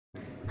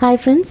Hi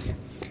friends,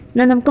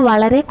 ഇന്ന് നമുക്ക്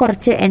വളരെ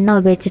കുറച്ച് എണ്ണ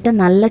ഉപയോഗിച്ചിട്ട്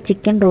നല്ല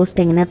ചിക്കൻ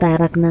റോസ്റ്റ് എങ്ങനെ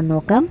തയ്യാറാക്കുന്നതെന്ന്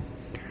നോക്കാം.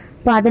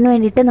 അപ്പോൾ അതിന്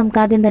വേണ്ടിയിട്ട് നമുക്ക്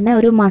ആദ്യം തന്നെ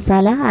ഒരു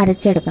മസാല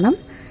അരച്ചെടുക്കണം.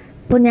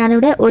 അപ്പോൾ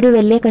ഞാനിവിടെ ഒരു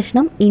വലിയ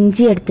കഷ്ണം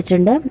ഇഞ്ചി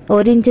എടുത്തിട്ടുണ്ട്.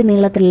 1 ഇഞ്ച്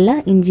നീളത്തിലുള്ള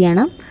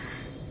ഇഞ്ചിയാണ്.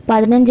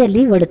 15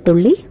 അല്ലി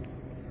വെളുത്തുള്ളി,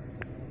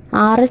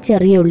 6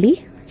 ചെറിയ ഉള്ളി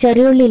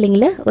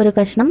ഇല്ലെങ്കിൽ ഒരു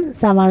കഷ്ണം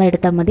സവാള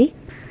എടുത്താൽ മതി,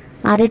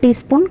 1/2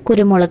 ടീസ്പൂൺ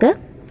കുരുമുളക്,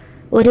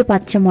 1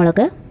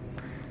 പച്ചമുളക്,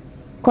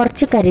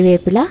 കുറച്ച്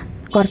കരിവേപ്പില,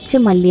 കുറച്ച്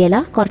മല്ലിയില,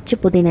 കുറച്ച്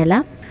പുതിനയില.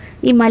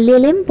 ഈ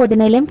മല്ലിയിലയും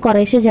പുതിനയിലയും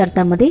കുറേശ്ശെ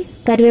ചേർത്താൽ മതി,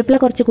 കരിവേപ്പില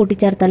കുറച്ച്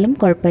കൂട്ടിച്ചേർത്താലും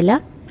കുഴപ്പമില്ല.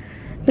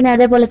 പിന്നെ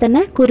അതേപോലെ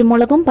തന്നെ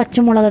കുരുമുളകും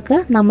പച്ചമുളകൊക്കെ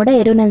നമ്മുടെ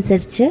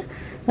എരിവിനനുസരിച്ച്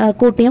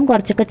കൂട്ടിയും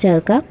കുറച്ചൊക്കെ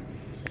ചേർക്കാം.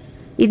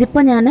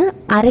 ഇതിപ്പോൾ ഞാൻ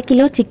 1/2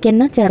 കിലോ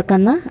ചിക്കന്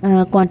ചേർക്കുന്ന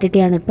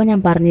ക്വാണ്ടിറ്റിയാണ് ഇപ്പോൾ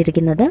ഞാൻ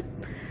പറഞ്ഞിരിക്കുന്നത്.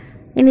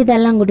 ഇനി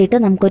ഇതെല്ലാം കൂടിയിട്ട്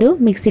നമുക്കൊരു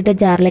മിക്സിയുടെ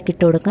ജാറിലേക്ക്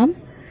ഇട്ട് കൊടുക്കാം.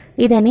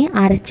 ഇതിനി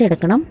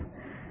അരച്ചെടുക്കണം.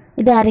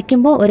 ഇത്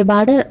അരയ്ക്കുമ്പോൾ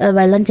ഒരുപാട്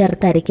വെള്ളം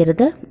ചേർത്ത്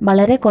അരയ്ക്കരുത്,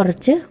 വളരെ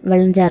കുറച്ച്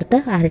വെള്ളം ചേർത്ത്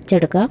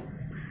അരച്ചെടുക്കുക.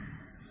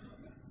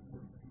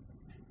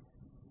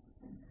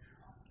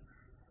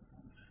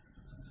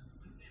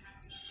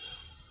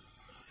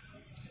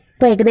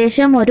 ഇപ്പോൾ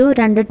ഏകദേശം ഒരു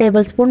 2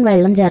 ടേബിൾ സ്പൂൺ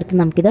വെള്ളം ചേർത്ത്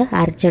നമുക്കിത്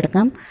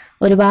അരച്ചെടുക്കാം.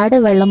 ഒരുപാട്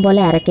വെള്ളം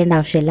പോലെ അരയ്ക്കേണ്ട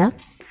ആവശ്യമില്ല.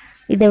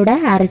 ഇതിവിടെ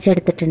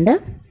അരച്ചെടുത്തിട്ടുണ്ട്.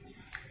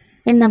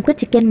 ഇനി നമുക്ക്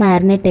ചിക്കൻ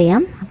മാരിനേറ്റ്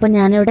ചെയ്യാം. അപ്പോൾ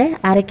ഞാനിവിടെ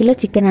 1/2 കിലോ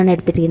ചിക്കനാണ്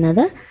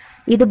എടുത്തിരിക്കുന്നത്.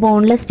 ഇത്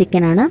ബോൺലെസ്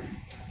ചിക്കനാണ്.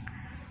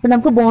 അപ്പോൾ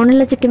നമുക്ക്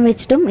ബോണുള്ള ചിക്കൻ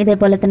വെച്ചിട്ടും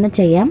ഇതേപോലെ തന്നെ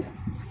ചെയ്യാം.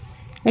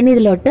 ഇനി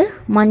ഇതിലോട്ട്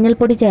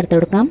മഞ്ഞൾപ്പൊടി ചേർത്ത്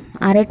കൊടുക്കാം.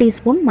 1/2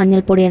 ടീസ്പൂൺ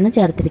മഞ്ഞൾപ്പൊടിയാണ്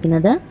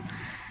ചേർത്തിരിക്കുന്നത്.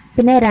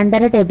 പിന്നെ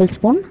 2.5 ടേബിൾ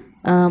സ്പൂൺ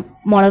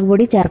മുളക്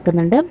പൊടി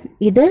ചേർക്കുന്നുണ്ട്.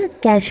 ഇത്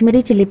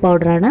കാശ്മീരി ചില്ലി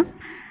പൗഡറാണ്.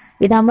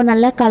 ഇതാകുമ്പോൾ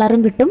നല്ല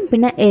കളറും കിട്ടും,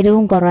 പിന്നെ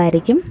എരിവും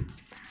കുറവായിരിക്കും.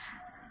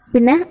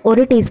 പിന്നെ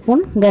 1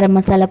 ടീസ്പൂൺ ഗരം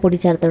മസാല പൊടി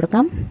ചേർത്ത്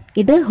കൊടുക്കാം.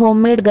 ഇത് ഹോം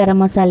മെയ്ഡ് ഗരം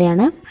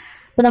മസാലയാണ്.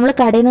 അപ്പോൾ നമ്മൾ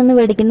കടയിൽ നിന്ന്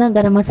മേടിക്കുന്ന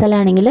ഗരം മസാല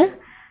ആണെങ്കിൽ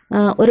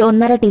ഒരു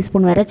 1.5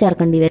 ടീസ്പൂൺ വരെ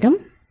ചേർക്കേണ്ടി വരും.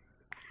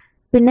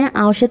 പിന്നെ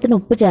ആവശ്യത്തിന്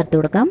ഉപ്പ് ചേർത്ത്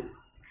കൊടുക്കാം.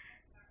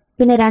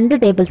 പിന്നെ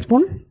 2 ടേബിൾ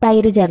സ്പൂൺ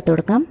തൈര് ചേർത്ത്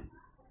കൊടുക്കാം.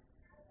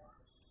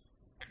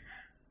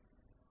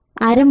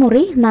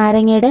 അരമുറി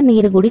നാരങ്ങയുടെ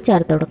നീര് കൂടി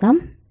ചേർത്ത് കൊടുക്കാം.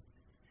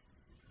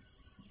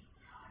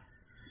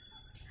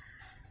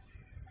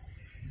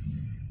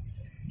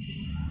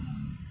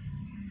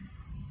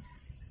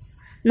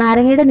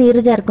 നാരങ്ങയുടെ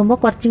നീര് ചേർക്കുമ്പോൾ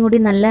കുറച്ചും കൂടി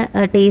നല്ല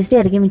ടേസ്റ്റി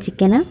ആയിരിക്കും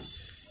ചിക്കന്.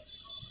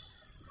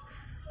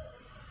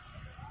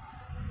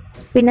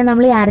 പിന്നെ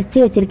നമ്മൾ ഈ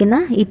അരച്ച് വെച്ചിരിക്കുന്ന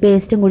ഈ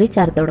പേസ്റ്റും കൂടി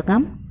ചേർത്ത്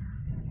കൊടുക്കാം.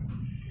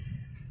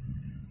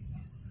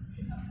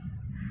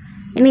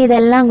 ഇനി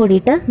ഇതെല്ലാം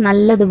കൂടിയിട്ട്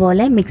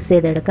നല്ലതുപോലെ മിക്സ്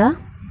ചെയ്തെടുക്കുക.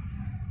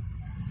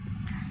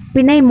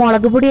 പിന്നെ ഈ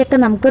മുളക് പൊടിയൊക്കെ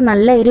നമുക്ക്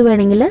നല്ല എരിവ്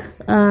വേണമെങ്കിൽ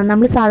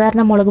നമ്മൾ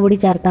സാധാരണ മുളക് പൊടി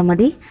ചേർത്താൽ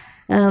മതി.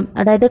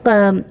 അതായത്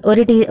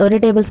 1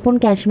 ടേബിൾ സ്പൂൺ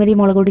കാശ്മീരി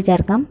മുളക് പൊടി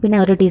ചേർക്കാം, പിന്നെ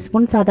 1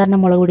 ടീസ്പൂൺ സാധാരണ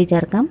മുളക് പൊടി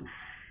ചേർക്കാം.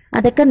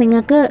 അതൊക്കെ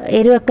നിങ്ങൾക്ക്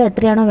എരിവൊക്കെ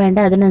എത്രയാണോ വേണ്ട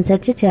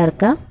അതിനനുസരിച്ച്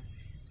ചേർക്കാം.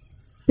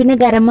 പിന്നെ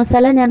ഗരം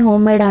മസാല ഞാൻ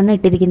ഹോം മെയ്ഡാണ്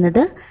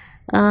ഇട്ടിരിക്കുന്നത്.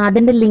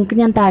 അതിൻ്റെ ലിങ്ക്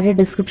ഞാൻ താഴെ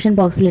ഡിസ്ക്രിപ്ഷൻ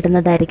ബോക്സിൽ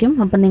ഇടുന്നതായിരിക്കും.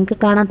 അപ്പം നിങ്ങൾക്ക്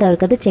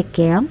കാണാത്തവർക്കത് ചെക്ക്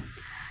ചെയ്യാം.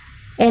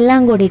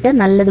 എല്ലാം കൂടിയിട്ട്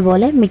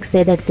നല്ലതുപോലെ മിക്സ്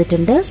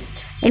ചെയ്തെടുത്തിട്ടുണ്ട്.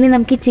 ഇനി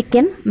നമുക്ക് ഈ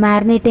ചിക്കൻ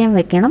മാരിനേറ്റ് ചെയ്യാൻ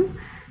വെക്കണം.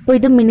 അപ്പോൾ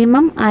ഇത്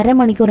മിനിമം 1/2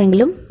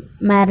 മണിക്കൂറെങ്കിലും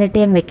മാരിനേറ്റ്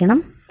ചെയ്യാൻ വെക്കണം.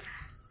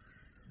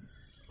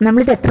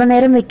 നമ്മളിത് എത്ര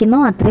നേരം വെക്കുന്നോ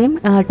അത്രയും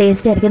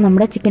ടേസ്റ്റ് ആയിരിക്കും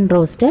നമ്മുടെ ചിക്കൻ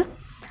റോസ്റ്റ്.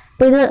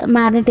 അപ്പോൾ ഇത്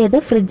മാരിനേറ്റ് ചെയ്ത്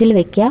ഫ്രിഡ്ജിൽ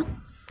വെക്കുക.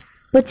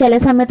 ഇപ്പോൾ ചില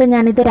സമയത്ത്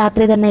ഞാനിത്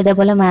രാത്രി തന്നെ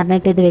ഇതേപോലെ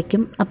മാരിനേറ്റ് ചെയ്ത്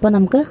വെക്കും. അപ്പോൾ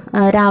നമുക്ക്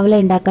രാവിലെ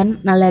ഉണ്ടാക്കാൻ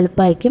നല്ല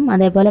എളുപ്പമായിരിക്കും,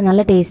 അതേപോലെ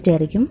നല്ല ടേസ്റ്റ്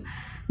ആയിരിക്കും.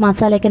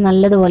 മസാലയൊക്കെ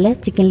നല്ലതുപോലെ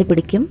ചിക്കനിൽ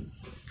പിടിക്കും.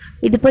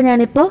 ഇതിപ്പോൾ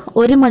ഞാനിപ്പോൾ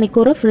 1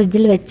 മണിക്കൂർ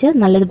ഫ്രിഡ്ജിൽ വെച്ച്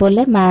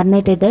നല്ലതുപോലെ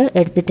മാരിനേറ്റ് ചെയ്ത്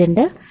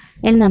എടുത്തിട്ടുണ്ട്.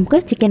 ഇനി നമുക്ക്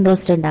ചിക്കൻ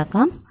റോസ്റ്റ്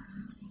ഉണ്ടാക്കാം.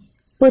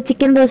 ഇപ്പോൾ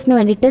ചിക്കൻ റോസ്റ്റിന്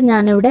വേണ്ടിയിട്ട്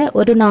ഞാനിവിടെ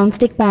ഒരു നോൺ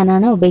സ്റ്റിക്ക്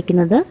പാനാണ്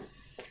ഉപയോഗിക്കുന്നത്.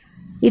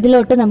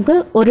 ഇതിലോട്ട് നമുക്ക്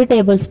 1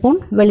 ടേബിൾ സ്പൂൺ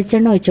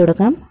വെളിച്ചെണ്ണ ഒഴിച്ചു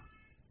കൊടുക്കാം.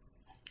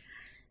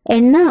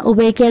 എണ്ണ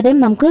ഉപയോഗിക്കാതെയും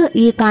നമുക്ക്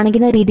ഈ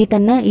കാണിക്കുന്ന രീതിയിൽ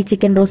തന്നെ ഈ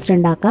ചിക്കൻ റോസ്റ്റ്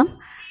ഉണ്ടാക്കാം.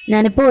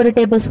 ഞാനിപ്പോൾ 1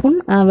 ടേബിൾ സ്പൂൺ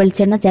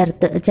വെളിച്ചെണ്ണ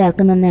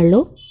ചേർക്കുന്നതേ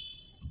ഉള്ളൂ.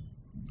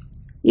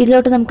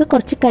 ഇതിലോട്ട് നമുക്ക്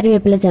കുറച്ച്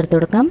കരിവേപ്പില ചേർത്ത്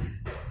കൊടുക്കാം.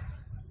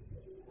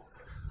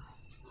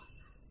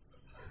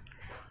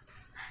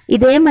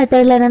 ഇതേ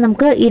മെത്തേഡിൽ തന്നെ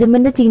നമുക്ക്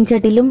ഇരുമ്പിൻ്റെ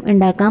ചീൻചട്ടിയിലും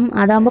ഉണ്ടാക്കാം.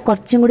 അതാകുമ്പോൾ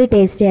കുറച്ചും കൂടി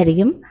ടേസ്റ്റി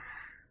ആയിരിക്കും.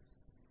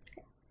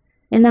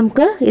 ഇനി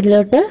നമുക്ക്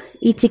ഇതിലോട്ട്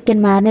ഈ ചിക്കൻ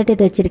മാരിനേറ്റ്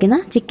ചെയ്ത് വെച്ചിരിക്കുന്ന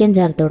ചിക്കൻ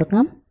ചേർത്ത്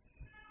കൊടുക്കാം.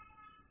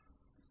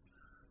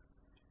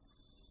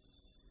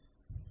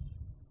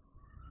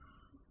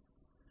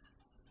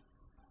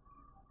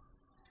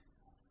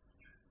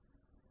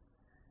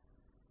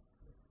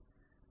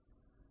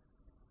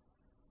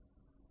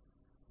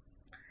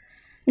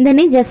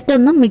 ഇതിനി ജസ്റ്റ്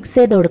ഒന്ന് മിക്സ്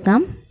ചെയ്ത്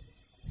കൊടുക്കാം.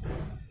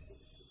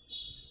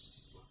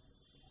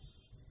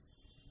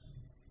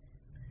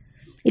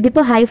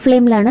 ഇതിപ്പോൾ ഹൈ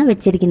ഫ്ലെയിമിലാണ്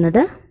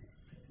വെച്ചിരിക്കുന്നത്.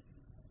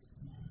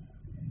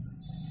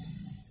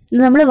 ഇത്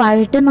നമ്മൾ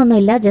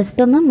വഴറ്റുന്നൊന്നുമില്ല,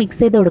 ജസ്റ്റ് ഒന്ന് മിക്സ്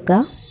ചെയ്ത് കൊടുക്കുക.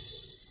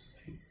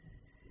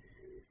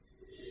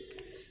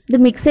 ഇത്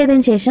മിക്സ്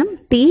ചെയ്തതിന് ശേഷം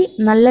തീ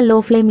നല്ല ലോ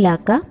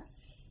ഫ്ലെയിമിലാക്കുക.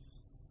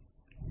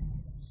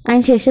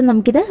 അതിനുശേഷം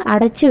നമുക്കിത്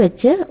അടച്ചു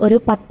വെച്ച് ഒരു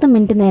 10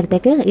 മിനിറ്റ്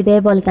നേരത്തേക്ക്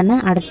ഇതേപോലെ തന്നെ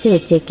അടച്ചു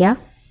വെച്ചേക്കുക.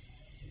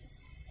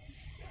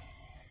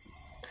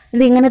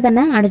 ഇതിങ്ങനെ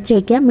തന്നെ അടച്ചു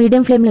വയ്ക്കുക.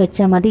 മീഡിയം ഫ്ലെയിമിൽ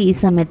വെച്ചാൽ മതി. ഈ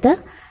സമയത്ത്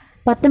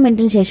 10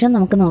 മിനിറ്റിന് ശേഷം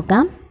നമുക്ക്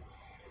നോക്കാം.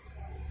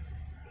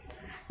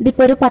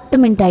 ഇതിപ്പോൾ ഒരു 10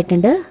 മിനിറ്റ്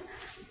ആയിട്ടുണ്ട്.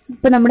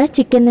 ഇപ്പോൾ നമ്മുടെ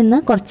ചിക്കനിൽ നിന്ന്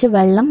കുറച്ച്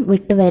വെള്ളം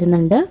വിട്ട്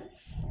വരുന്നുണ്ട്.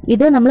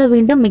 ഇത് നമ്മൾ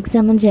വീണ്ടും മിക്സ്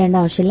ഒന്നും ചെയ്യേണ്ട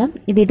ആവശ്യമില്ല.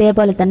 ഇത്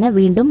ഇതേപോലെ തന്നെ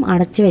വീണ്ടും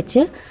അടച്ചു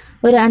വെച്ച്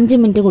ഒരു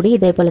 5 മിനിറ്റ് കൂടി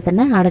ഇതേപോലെ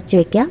തന്നെ അടച്ചു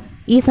വെക്കുക.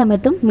 ഈ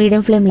സമയത്തും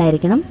മീഡിയം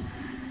ഫ്ലെയിമിലായിരിക്കണം.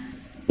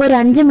 ഇപ്പോൾ ഒരു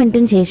 5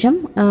 മിനിറ്റിന് ശേഷം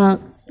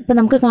ഇപ്പോൾ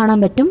നമുക്ക് കാണാൻ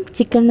പറ്റും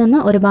ചിക്കനിൽ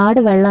നിന്ന് ഒരുപാട്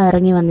വെള്ളം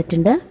ഇറങ്ങി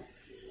വന്നിട്ടുണ്ട്.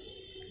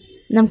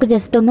 നമുക്ക്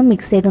ജസ്റ്റ് ഒന്ന്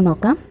മിക്സ് ചെയ്ത്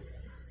നോക്കാം.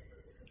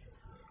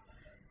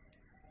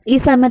 ഈ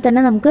സമയത്ത്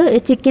തന്നെ നമുക്ക്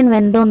ചിക്കൻ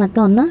വെന്തോന്നൊക്കെ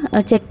ഒന്ന്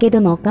ചെക്ക് ചെയ്ത്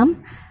നോക്കാം.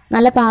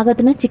 നല്ല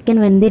പാകത്തിന് ചിക്കൻ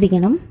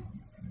വെന്തിരിക്കണം.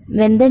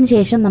 വെന്തതിന്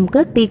ശേഷം നമുക്ക്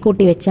തീ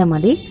കൂട്ടി വെച്ചാൽ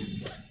മതി.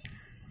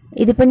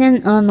 ഇതിപ്പോൾ ഞാൻ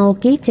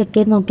ചെക്ക്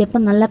ചെയ്ത്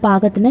നോക്കിയപ്പോൾ നല്ല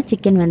പാകത്തിന്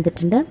ചിക്കൻ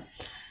വെന്തിട്ടുണ്ട്.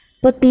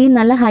 ഇപ്പോൾ തീ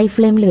നല്ല ഹൈ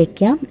ഫ്ലെയിമിൽ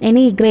വെക്കുക.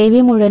 ഇനി ഈ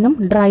ഗ്രേവി മുഴുവനും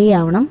ഡ്രൈ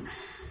ആവണം.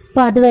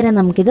 അപ്പോൾ അതുവരെ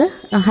നമുക്കിത്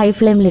ഹൈ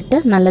ഫ്ലെയിമിലിട്ട്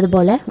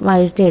നല്ലതുപോലെ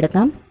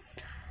വഴറ്റിയെടുക്കാം.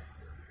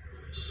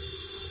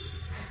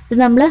 ഇത്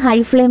നമ്മൾ ഹൈ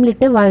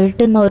ഫ്ലെയിമിലിട്ട്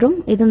വഴറ്റുന്നോറും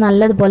ഇത്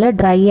നല്ലതുപോലെ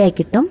ഡ്രൈ ആയി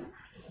കിട്ടും.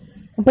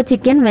 അപ്പോൾ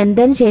ചിക്കൻ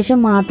വെന്തതിന് ശേഷം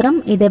മാത്രം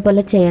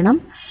ഇതേപോലെ ചെയ്യണം.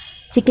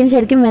 ചിക്കൻ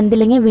ശരിക്കും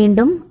വെന്തില്ലെങ്കിൽ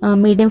വീണ്ടും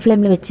മീഡിയം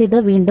ഫ്ലെയിമിൽ വെച്ച് ഇത്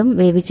വീണ്ടും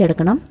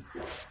വേവിച്ചെടുക്കണം.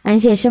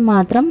 അതിനുശേഷം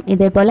മാത്രം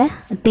ഇതേപോലെ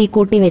തീ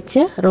കൂട്ടി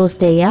വെച്ച്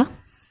റോസ്റ്റ്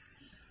ചെയ്യുക.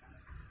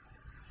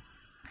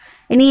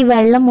 ഇനി ഈ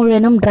വെള്ളം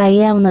മുഴുവനും ഡ്രൈ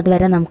ആവുന്നത്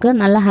വരെ നമുക്ക്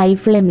നല്ല ഹൈ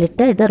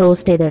ഫ്ലെയിമിലിട്ട് ഇത്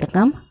റോസ്റ്റ്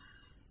ചെയ്തെടുക്കാം.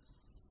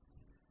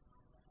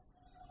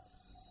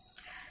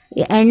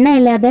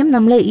 എണ്ണയില്ലാതെയും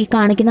നമ്മൾ ഈ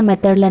കാണിക്കുന്ന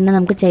മെത്തേഡിൽ തന്നെ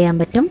നമുക്ക് ചെയ്യാൻ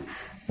പറ്റും.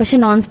 പക്ഷെ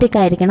നോൺ സ്റ്റിക്ക്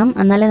ആയിരിക്കണം,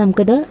 എന്നാലേ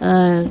നമുക്കിത്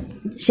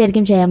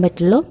ശരിക്കും ചെയ്യാൻ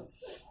പറ്റുള്ളൂ.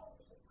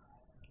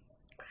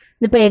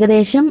 ഇതിപ്പോൾ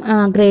ഏകദേശം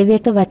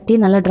ഗ്രേവിയൊക്കെ വറ്റി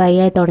നല്ല ഡ്രൈ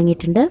ആയി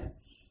തുടങ്ങിയിട്ടുണ്ട്.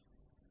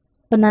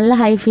 അപ്പോൾ നല്ല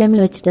ഹൈ ഫ്ലെയിമിൽ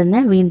വെച്ചിട്ട് തന്നെ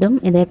വീണ്ടും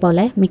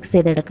ഇതേപോലെ മിക്സ്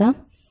ചെയ്തെടുക്കാം.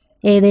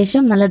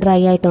 ഏകദേശം നല്ല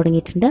ഡ്രൈ ആയി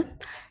തുടങ്ങിയിട്ടുണ്ട്.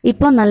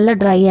 ഇപ്പോൾ നല്ല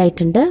ഡ്രൈ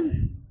ആയിട്ടുണ്ട്.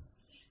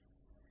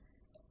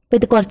 അപ്പോൾ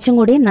ഇത് കുറച്ചും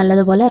കൂടി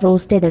നല്ലതുപോലെ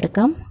റോസ്റ്റ്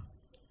ചെയ്തെടുക്കാം.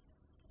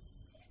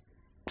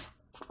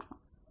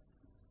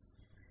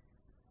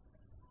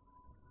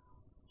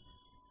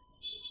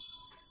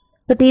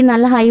 ഇപ്പോൾ തീ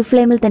നല്ല ഹൈ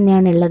ഫ്ലെയിമിൽ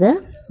തന്നെയാണ് ഉള്ളത്.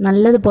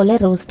 നല്ലതുപോലെ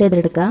റോസ്റ്റ്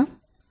ചെയ്തെടുക്കുക.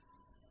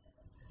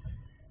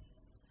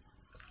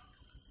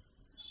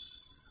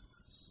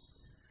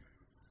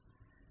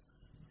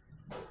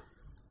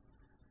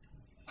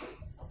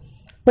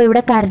 ഇപ്പോൾ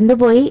ഇവിടെ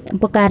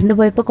കറണ്ട്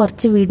പോയപ്പോൾ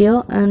കുറച്ച് വീഡിയോ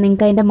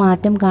നിങ്ങൾക്ക് അതിൻ്റെ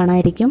മാറ്റം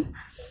കാണാമായിരിക്കും.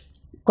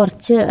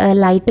 കുറച്ച്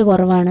ലൈറ്റ്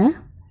കുറവാണ്.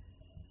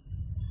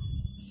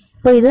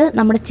 അപ്പോൾ ഇത്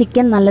നമ്മുടെ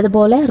ചിക്കൻ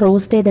നല്ലതുപോലെ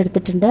റോസ്റ്റ്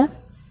ചെയ്തെടുത്തിട്ടുണ്ട്.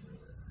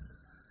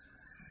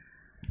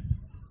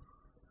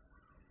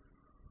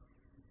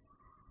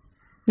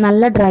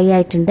 നല്ല ഡ്രൈ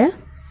ആയിട്ടുണ്ട്.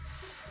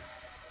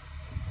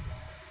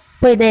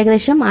 ഇപ്പോൾ ഇത്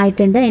ഏകദേശം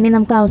ആയിട്ടുണ്ട്. ഇനി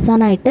നമുക്ക്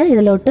അവസാനമായിട്ട്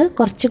ഇതിലോട്ട്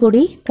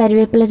കുറച്ചുകൂടി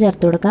കറിവേപ്പില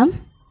ചേർത്ത് കൊടുക്കാം.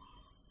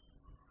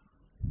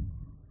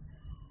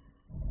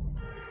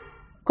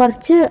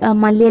 കുറച്ച്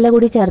മല്ലിയില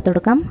കൂടി ചേർത്ത്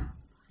കൊടുക്കാം.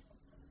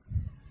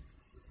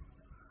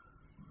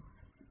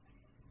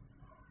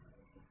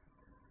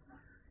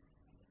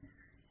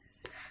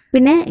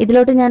 പിന്നെ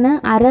ഇതിലോട്ട് ഞാൻ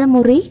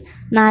അരമുറി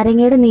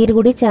നാരങ്ങയുടെ നീര്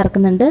കൂടി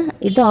ചേർക്കുന്നുണ്ട്.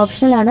 ഇത്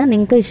ഓപ്ഷണലാണ്,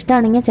 നിങ്ങൾക്ക്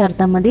ഇഷ്ടമാണെങ്കിൽ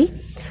ചേർത്താൽ മതി.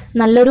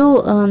 നല്ലൊരു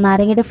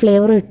നാരങ്ങയുടെ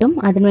ഫ്ലേവർ കിട്ടും,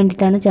 അതിന്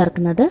വേണ്ടിയിട്ടാണ്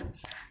ചേർക്കുന്നത്.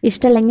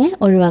 ഇഷ്ടമല്ലെങ്കിൽ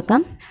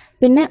ഒഴിവാക്കാം.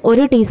 പിന്നെ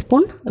 1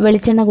 ടീസ്പൂൺ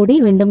വെളിച്ചെണ്ണ കൂടി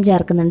വീണ്ടും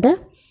ചേർക്കുന്നുണ്ട്.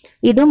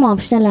 ഇതും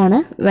ഓപ്ഷണലാണ്,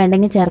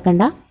 വേണ്ടെങ്കിൽ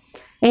ചേർക്കണ്ട.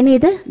 ഇനി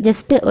ഇത്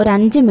ജസ്റ്റ് ഒരു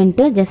 5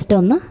 മിനിറ്റ് ജസ്റ്റ്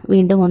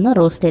വീണ്ടും ഒന്ന്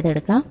റോസ്റ്റ്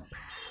ചെയ്തെടുക്കാം.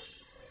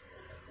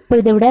 അപ്പോൾ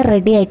ഇതിവിടെ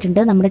റെഡി ആയിട്ടുണ്ട്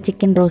നമ്മുടെ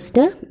ചിക്കൻ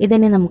റോസ്റ്റ്.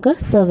 ഇതിനെ നമുക്ക്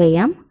സെർവ്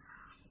ചെയ്യാം.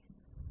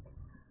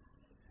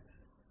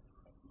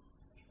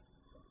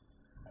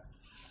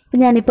 അപ്പോൾ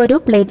ഞാനിപ്പോൾ ഒരു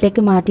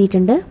പ്ലേറ്റിലേക്ക്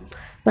മാറ്റിയിട്ടുണ്ട്.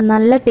 അപ്പോൾ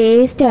നല്ല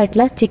ടേസ്റ്റി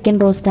ആയിട്ടുള്ള ചിക്കൻ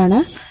റോസ്റ്റാണ്.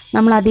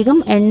 നമ്മളധികം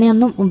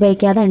എണ്ണയൊന്നും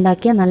ഉപയോഗിക്കാതെ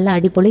ഉണ്ടാക്കിയ നല്ല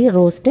അടിപൊളി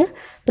റോസ്റ്റ്.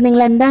 അപ്പോൾ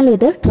നിങ്ങൾ എന്തായാലും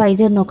ഇത് ട്രൈ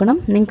ചെയ്ത് നോക്കണം.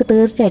 നിങ്ങൾക്ക്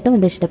തീർച്ചയായിട്ടും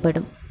ഇത്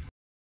ഇഷ്ടപ്പെടും.